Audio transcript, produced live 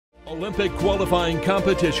Olympic qualifying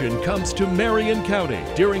competition comes to Marion County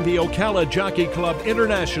during the Ocala Jockey Club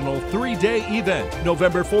International 3-day event,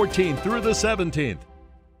 November 14th through the 17th.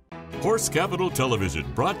 Horse Capital Television,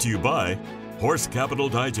 brought to you by Horse Capital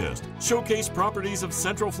Digest, showcase properties of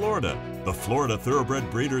Central Florida, the Florida Thoroughbred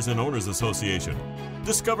Breeders and Owners Association,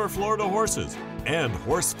 Discover Florida Horses, and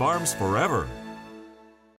Horse Farms Forever.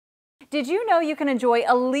 Did you know you can enjoy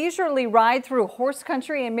a leisurely ride through horse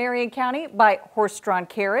country in Marion County by horse-drawn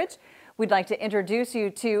carriage? We'd like to introduce you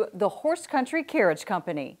to the Horse Country Carriage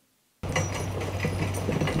Company.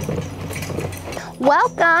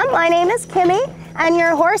 Welcome, my name is Kimmy, and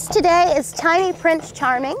your horse today is Tiny Prince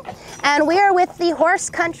Charming, and we are with the Horse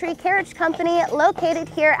Country Carriage Company located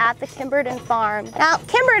here at the Kimberton Farm. Now,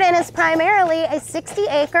 Kimberton is primarily a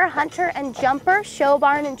 60-acre hunter and jumper show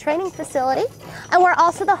barn and training facility, and we're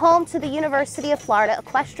also the home to the University of Florida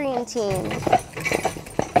equestrian team.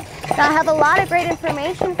 Now, I have a lot of great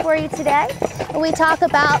information for you today. We talk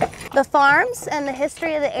about the farms and the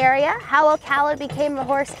history of the area, how Ocala became the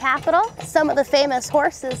horse capital, some of the famous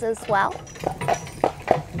horses as well.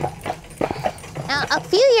 Now, a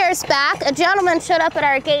few years back, a gentleman showed up at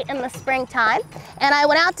our gate in the springtime, and I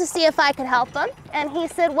went out to see if I could help him, and he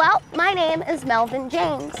said, well, my name is Melvin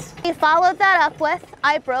James. He followed that up with,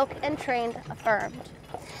 I broke and trained Affirmed.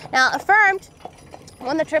 Now, Affirmed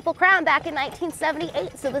won the Triple Crown back in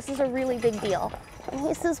 1978, so this is a really big deal. And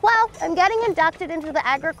he says, well, I'm getting inducted into the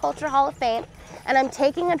Agriculture Hall of Fame, and I'm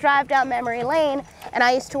taking a drive down memory lane, and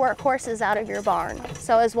I used to work horses out of your barn.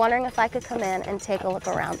 So I was wondering if I could come in and take a look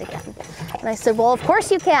around again. And I said, well, of course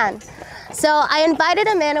you can. So I invited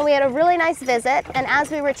him in, and we had a really nice visit, and as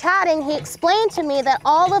we were chatting, he explained to me that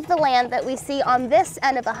all of the land that we see on this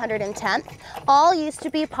end of 110th all used to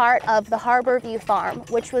be part of the Harbor View Farm,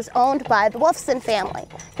 which was owned by the Wolfson family,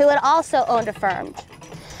 who had also owned Affirmed.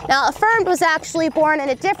 Now, Affirmed was actually born in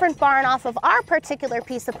a different barn off of our particular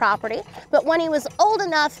piece of property, but when he was old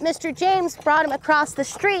enough, Mr. James brought him across the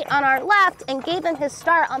street on our left and gave him his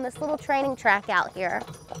start on this little training track out here.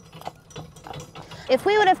 If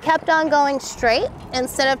we would have kept on going straight,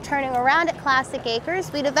 instead of turning around at Classic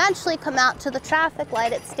Acres, we'd eventually come out to the traffic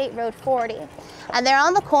light at State Road 40. And there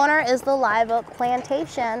on the corner is the Live Oak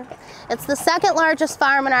Plantation. It's the second largest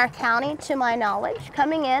farm in our county, to my knowledge,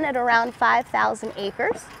 coming in at around 5,000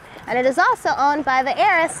 acres. And it is also owned by the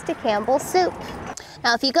heiress to Campbell's Soup.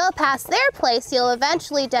 Now, if you go past their place, you'll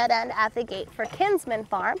eventually dead end at the gate for Kinsman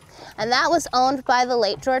Farm, and that was owned by the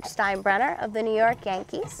late George Steinbrenner of the New York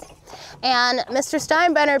Yankees. And Mr.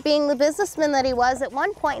 Steinbrenner, being the businessman that he was at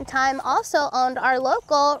one point in time, also owned our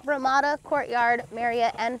local Ramada, Courtyard,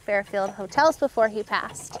 Marriott, and Fairfield hotels before he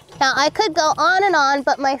passed. Now, I could go on and on,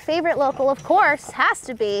 but my favorite local, of course, has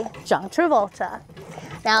to be John Travolta.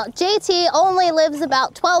 Now, JT only lives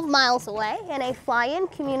about 12 miles away in a fly-in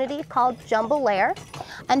community called Jambalaya.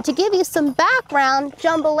 And to give you some background,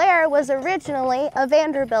 Jambalaya was originally a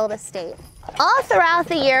Vanderbilt estate. All throughout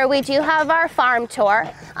the year, we do have our farm tour,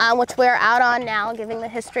 which we're out on now, giving the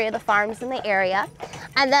history of the farms in the area.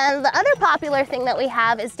 And then the other popular thing that we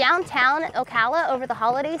have is downtown Ocala over the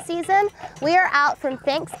holiday season. We are out from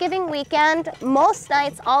Thanksgiving weekend, most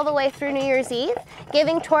nights all the way through New Year's Eve,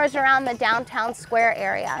 giving tours around the downtown square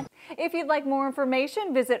area. If you'd like more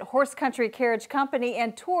information, visit Horse Country Carriage Company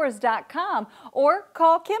and Tours.com or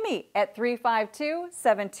call Kimmy at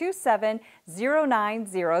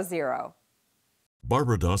 352-727-0900.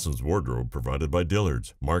 Barbara Dawson's Wardrobe, provided by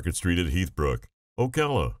Dillard's, Market Street at Heathbrook,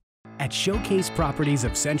 Ocala. At Showcase Properties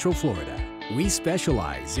of Central Florida, we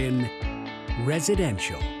specialize in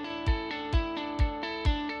residential,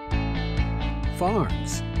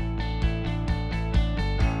 farms,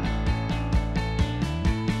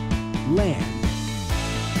 land,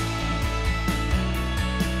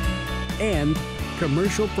 and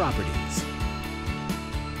commercial properties.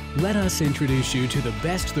 Let us introduce you to the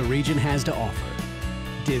best the region has to offer.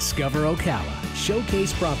 Discover Ocala,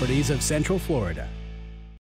 Showcase Properties of Central Florida.